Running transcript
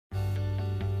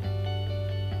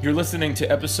You're listening to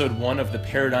episode 1 of the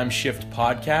Paradigm Shift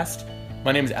podcast.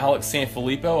 My name is Alex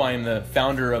Sanfilippo. I am the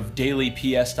founder of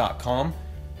dailyps.com.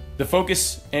 The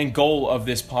focus and goal of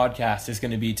this podcast is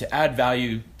going to be to add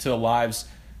value to the lives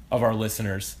of our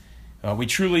listeners. We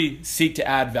truly seek to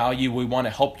add value. We want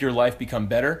to help your life become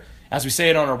better. As we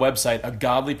say it on our website, a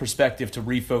godly perspective to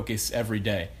refocus every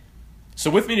day.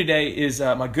 So with me today is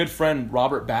my good friend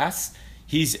Robert Bass.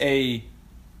 He's a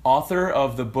author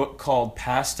of the book called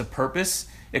Path to Purpose.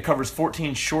 It covers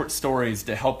 14 short stories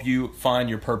to help you find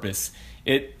your purpose.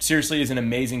 It seriously is an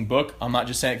amazing book. I'm not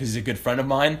just saying it because he's a good friend of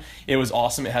mine. It was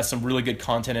awesome. It has some really good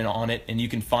content on it, and you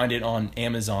can find it on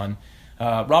Amazon.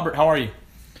 Robert, how are you?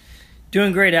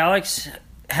 Doing great, Alex.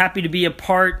 Happy to be a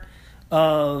part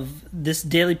of this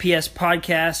Daily PS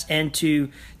podcast and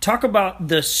to talk about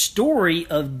the story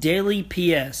of Daily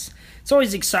PS. It's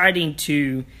always exciting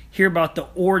to hear about the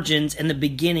origins and the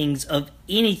beginnings of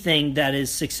anything that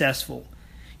is successful.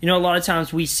 You know, a lot of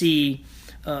times we see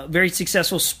very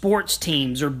successful sports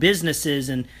teams or businesses,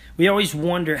 and we always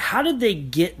wonder, how did they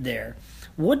get there?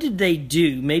 What did they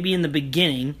do, maybe in the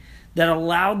beginning, that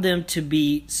allowed them to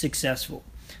be successful?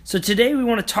 So today we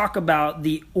want to talk about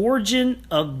the origin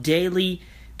of Daily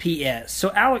PS.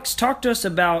 So Alex, talk to us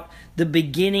about the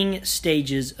beginning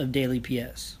stages of Daily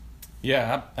PS.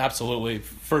 Yeah, absolutely.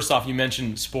 First off, you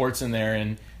mentioned sports in there,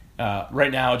 and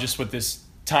right now, just with this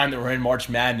time that we're in, March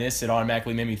Madness, it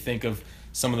automatically made me think of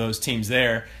some of those teams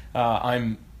there.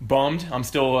 I'm bummed. I'm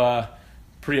still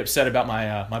pretty upset about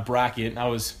my bracket. I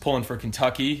was pulling for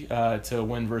Kentucky to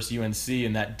win versus UNC,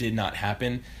 and that did not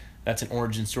happen. That's an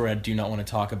origin story I do not want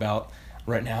to talk about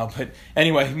right now. But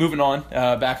anyway, moving on,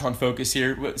 back on focus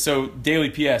here. So Daily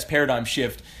PS, Paradigm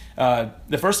Shift.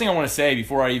 The first thing I want to say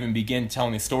before I even begin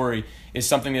telling the story is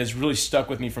something that has really stuck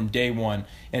with me from day one,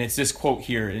 and it's this quote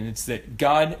here, and it's that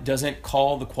God doesn't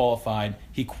call the qualified,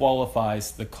 He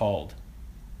qualifies the called.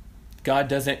 God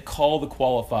doesn't call the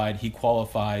qualified, He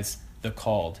qualifies the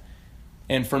called.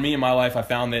 And for me in my life, I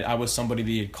found that I was somebody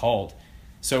that He had called.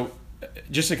 So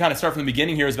just to kind of start from the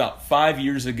beginning here, it was about 5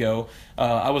 years ago.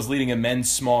 I was leading a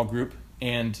men's small group,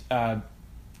 and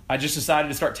I just decided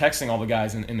to start texting all the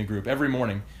guys in the group every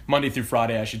morning, Monday through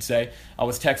Friday, I should say. I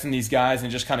was texting these guys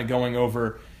and just kind of going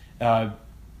over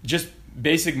just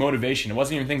basic motivation. It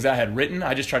wasn't even things I had written.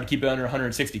 I just tried to keep it under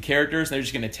 160 characters. They're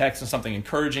just going to text on something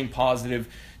encouraging, positive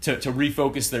to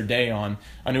refocus their day on.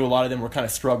 I knew a lot of them were kind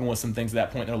of struggling with some things at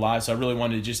that point in their lives, so I really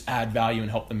wanted to just add value and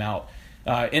help them out.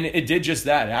 And it did just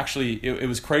that. Actually, it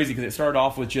was crazy because it started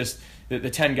off with just the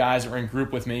 10 guys that were in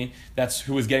group with me. That's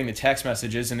who was getting the text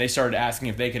messages, and they started asking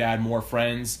if they could add more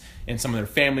friends and some of their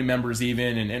family members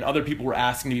even, and other people were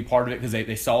asking to be part of it because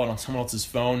they saw it on someone else's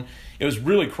phone. It was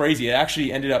really crazy. It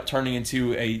actually ended up turning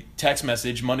into a text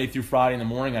message Monday through Friday in the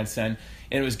morning I'd send,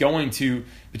 and it was going to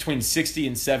between 60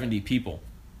 and 70 people.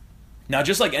 Now,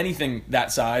 just like anything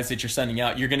that size that you're sending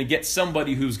out, you're going to get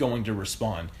somebody who's going to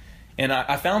respond. And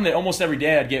I found that almost every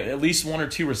day I'd get at least 1 or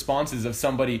 2 responses of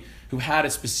somebody who had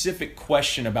a specific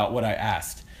question about what I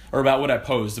asked or about what I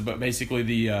posed. But basically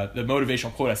the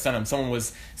motivational quote I sent them, someone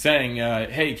was saying,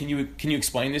 "Hey, can you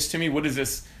explain this to me? What does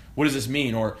this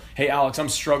mean?" Or, "Hey, Alex, I'm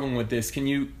struggling with this. Can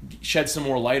you shed some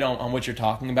more light on what you're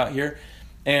talking about here?"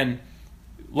 And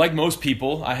like most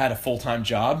people, I had a full-time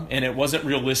job, and it wasn't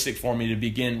realistic for me to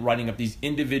begin writing up these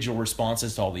individual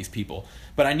responses to all these people.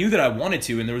 But I knew that I wanted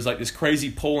to, and there was like this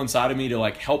crazy pull inside of me to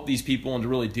like help these people and to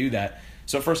really do that.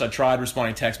 So at first I tried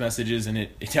responding to text messages, and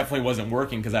it definitely wasn't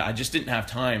working because I just didn't have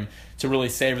time to really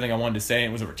say everything I wanted to say. It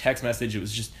was over text message. It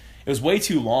was way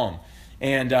too long.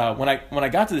 And when I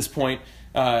got to this point,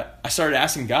 I started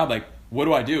asking God, like, what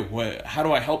do I do? How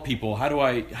do I help people? How do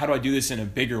I do this in a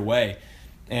bigger way?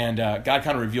 And God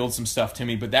kind of revealed some stuff to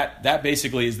me, but that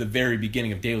basically is the very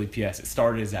beginning of Daily PS. It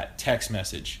started as that text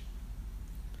message.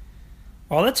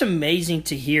 Well, that's amazing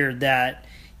to hear that,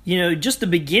 you know, just the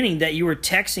beginning that you were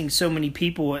texting so many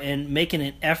people and making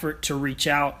an effort to reach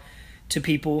out to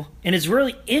people. And it's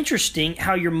really interesting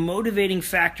how your motivating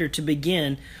factor to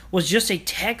begin was just a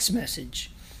text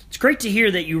message. It's great to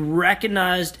hear that you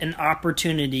recognized an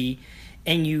opportunity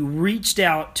and you reached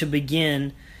out to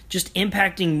begin just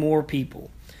impacting more people.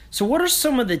 So what are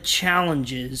some of the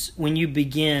challenges when you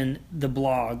begin the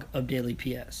blog of Daily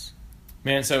PS?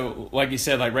 Man, so like you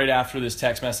said, like right after this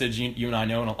text message, you and I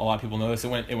know, and a lot of people know this,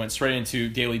 it went straight into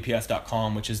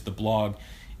dailyps.com, which is the blog.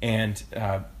 And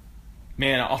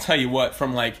man, I'll tell you what,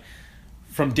 from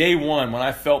day one, when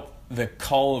I felt the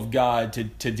call of God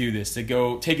to do this, to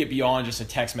go take it beyond just a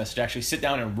text message, actually sit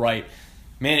down and write,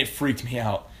 man, it freaked me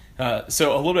out.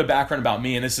 So a little bit of background about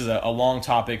me, and this is a long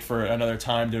topic for another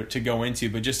time to go into,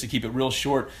 but just to keep it real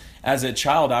short, as a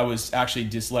child, I was actually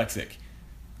dyslexic.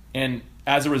 And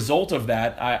as a result of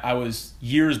that, I was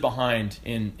years behind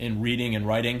in reading and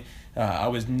writing. I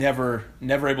was never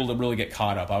able to really get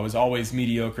caught up. I was always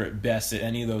mediocre at best at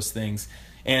any of those things.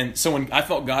 And so when I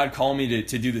felt God call me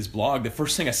to do this blog, the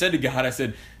first thing I said to God,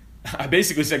 I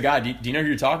basically said, God, do you know who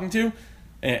you're talking to?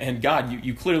 And God,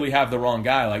 you clearly have the wrong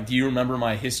guy. Like, do you remember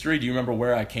my history? Do you remember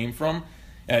where I came from?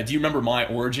 Do you remember my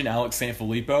origin, Alex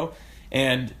Sanfilippo?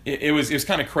 And it was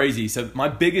kind of crazy. So my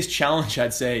biggest challenge,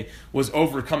 I'd say, was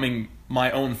overcoming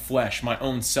my own flesh, my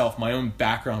own self, my own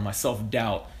background, my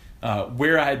self-doubt,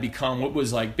 where I had become, what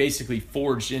was like basically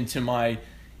forged into my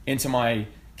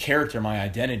character, my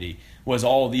identity, was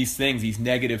all of these things, these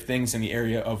negative things in the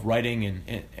area of writing.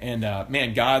 And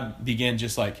man, God began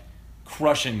just like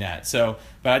crushing that. So,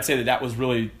 but I'd say that was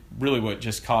really, really what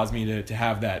just caused me to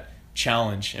have that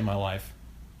challenge in my life.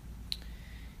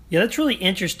 Yeah, that's really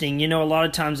interesting. A lot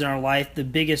of times in our life, the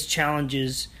biggest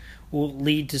challenges will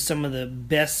lead to some of the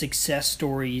best success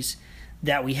stories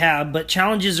that we have, but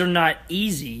challenges are not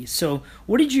easy. So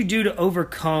what did you do to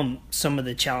overcome some of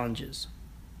the challenges?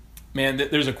 Man,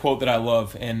 there's a quote that I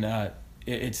love, and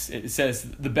it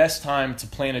says, the best time to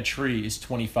plant a tree is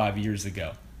 25 years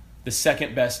ago. The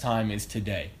second best time is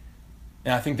today.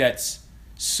 And I think that's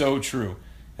so true.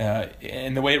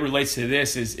 And the way it relates to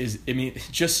this is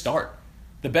just start.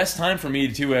 The best time for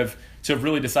me to have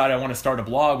really decided I want to start a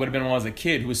blog would have been when I was a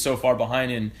kid who was so far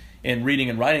behind in reading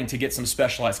and writing to get some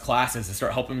specialized classes to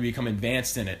start helping me become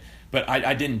advanced in it. But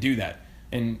I didn't do that.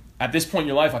 And at this point in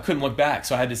your life, I couldn't look back.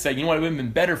 So I had to say, you know what, it would have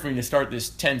been better for me to start this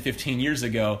 10, 15 years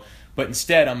ago. But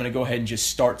instead, I'm going to go ahead and just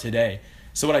start today.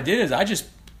 So what I did is I just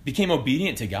became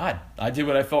obedient to God. I did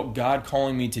what I felt God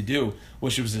calling me to do,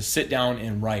 which was to sit down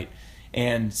and write.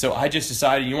 And so I just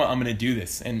decided, you know what, I'm going to do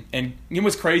this. And you know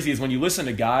what's crazy is when you listen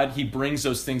to God, He brings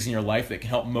those things in your life that can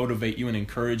help motivate you and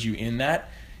encourage you in that.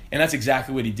 And that's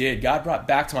exactly what He did. God brought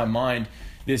back to my mind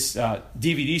this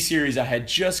DVD series I had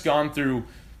just gone through,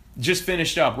 just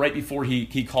finished up right before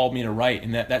he called me to write.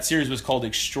 And that series was called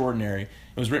Extraordinary.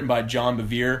 It was written by John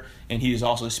Bevere, and he is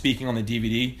also speaking on the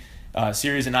DVD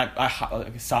series. And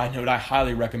side note, I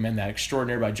highly recommend that.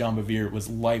 Extraordinary by John Bevere was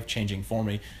life-changing for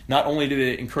me. Not only did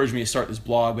it encourage me to start this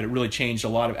blog, but it really changed a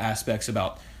lot of aspects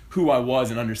about who I was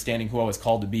and understanding who I was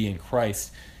called to be in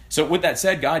Christ. So with that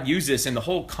said, God used this, and the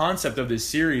whole concept of this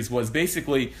series was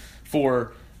basically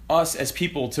for us as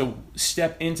people to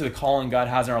step into the calling God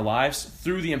has in our lives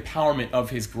through the empowerment of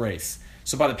His grace.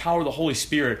 So by the power of the Holy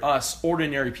Spirit, us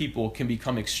ordinary people can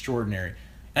become extraordinary.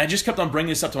 And I just kept on bringing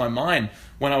this up to my mind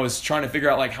when I was trying to figure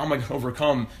out, like, how am I going to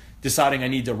overcome deciding I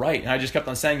need to write? And I just kept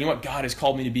on saying, you know what, God has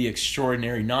called me to be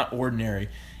extraordinary, not ordinary.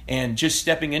 And just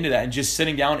stepping into that and just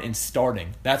sitting down and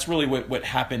starting. That's really what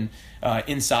happened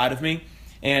inside of me.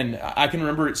 And I can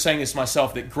remember saying this to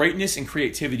myself, that greatness and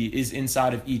creativity is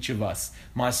inside of each of us,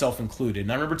 myself included.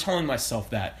 And I remember telling myself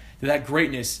that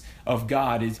greatness of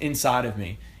God is inside of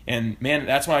me. And man,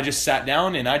 that's when I just sat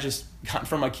down and I just got in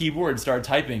front of my keyboard and started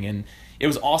typing. And it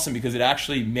was awesome because it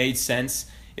actually made sense.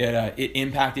 It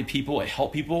impacted people. It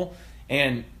helped people.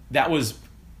 And that was,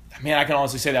 man, I can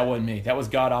honestly say that wasn't me. That was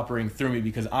God operating through me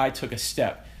because I took a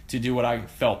step to do what I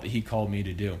felt that He called me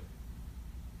to do.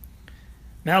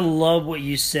 And I love what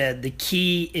you said. The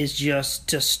key is just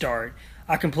to start.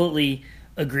 I completely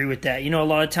agree with that. A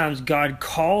lot of times God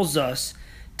calls us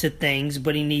to things,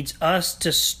 but He needs us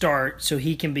to start so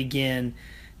He can begin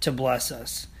to bless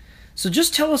us. So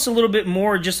just tell us a little bit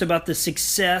more just about the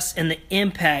success and the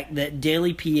impact that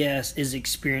Daily PS is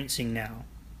experiencing now.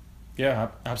 Yeah,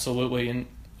 absolutely. And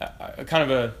kind of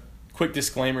a quick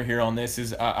disclaimer here on this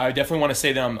is I definitely want to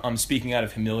say that I'm speaking out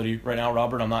of humility right now,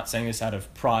 Robert. I'm not saying this out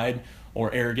of pride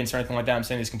or arrogance or anything like that. I'm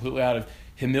saying this completely out of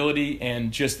humility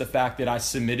and just the fact that I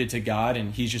submitted to God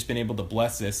and He's just been able to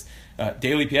bless this.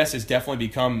 Daily PS has definitely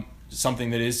become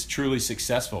something that is truly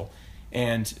successful.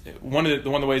 And one of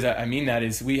the ways I mean that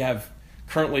is we have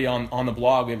currently on the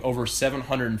blog, we have over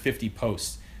 750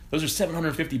 posts. Those are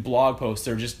 750 blog posts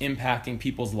that are just impacting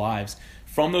people's lives.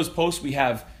 From those posts, we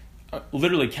have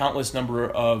literally countless number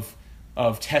of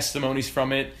testimonies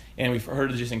from it, and we've heard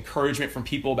just encouragement from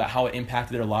people about how it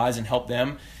impacted their lives and helped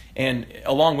them. And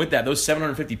along with that, those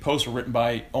 750 posts were written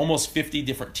by almost 50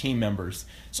 different team members.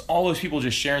 So all those people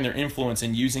just sharing their influence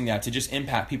and using that to just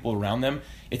impact people around them.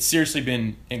 It's seriously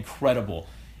been incredible.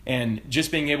 And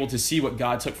just being able to see what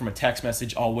God took from a text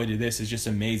message all the way to this is just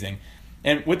amazing.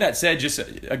 And with that said, just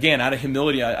again, out of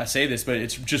humility, I say this, but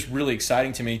it's just really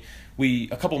exciting to me. We,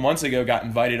 a couple months ago, got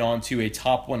invited onto a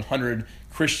top 100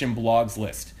 Christian blogs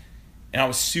list. And I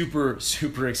was super,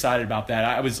 super excited about that.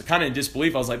 I was kind of in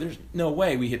disbelief. I was like, there's no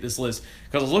way we hit this list.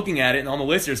 Because I was looking at it, and on the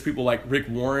list, there's people like Rick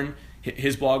Warren,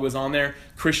 His blog was on there.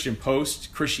 Christian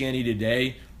Post, Christianity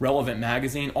Today, Relevant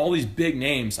Magazine, all these big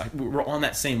names, we're on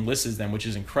that same list as them, which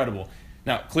is incredible.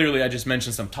 Now, clearly, I just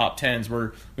mentioned some top 10s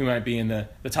where we might be in the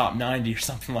top 90 or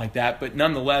something like that. But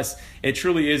nonetheless, it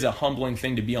truly is a humbling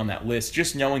thing to be on that list,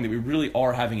 just knowing that we really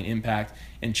are having an impact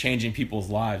and changing people's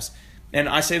lives. And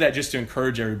I say that just to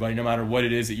encourage everybody, no matter what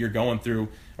it is that you're going through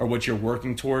or what you're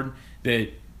working toward, that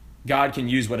God can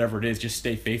use whatever it is. Just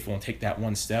stay faithful and take that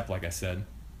one step, like I said.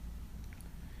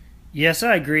 Yes,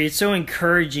 I agree. It's so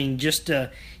encouraging just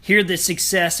to hear the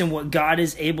success and what God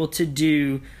is able to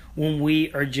do when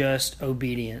we are just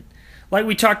obedient. Like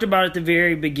we talked about at the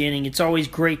very beginning, it's always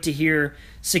great to hear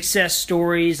success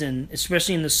stories, and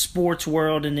especially in the sports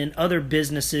world and in other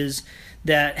businesses,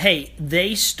 that, hey,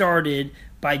 they started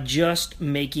by just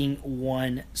making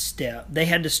one step. They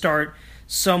had to start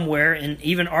somewhere, and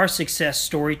even our success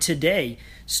story today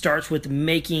starts with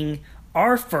making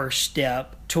our first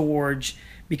step towards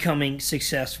becoming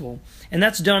successful. And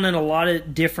that's done in a lot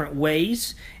of different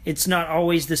ways. It's not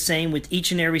always the same. With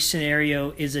each and every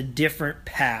scenario is a different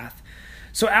path.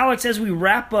 So Alex, as we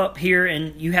wrap up here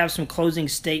and you have some closing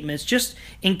statements, just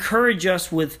encourage us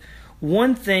with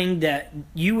one thing that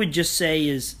you would just say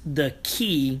is the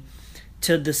key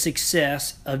to the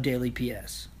success of Daily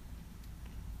PS.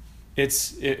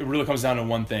 It really comes down to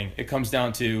one thing. It comes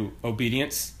down to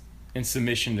obedience and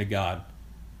submission to God.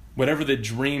 Whatever the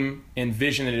dream and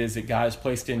vision it is that God has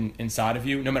placed inside of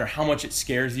you, no matter how much it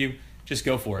scares you, just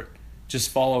go for it. Just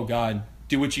follow God.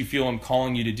 Do what you feel Him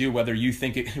calling you to do, whether you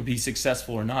think it will be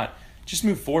successful or not. Just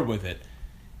move forward with it.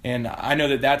 And I know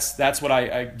that that's what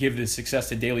I give the success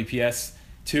to Daily PS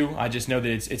to. I just know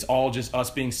that it's all just us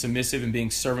being submissive and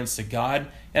being servants to God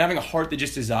and having a heart that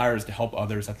just desires to help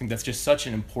others. I think that's just such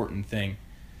an important thing.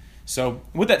 So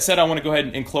with that said, I want to go ahead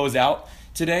and close out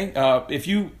today.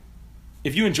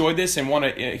 If you enjoyed this and want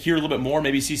to hear a little bit more,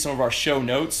 maybe see some of our show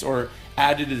notes or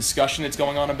add to the discussion that's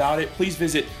going on about it, please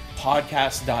visit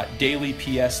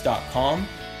podcast.dailyps.com.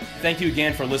 Thank you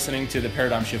again for listening to the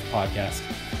Paradigm Shift Podcast.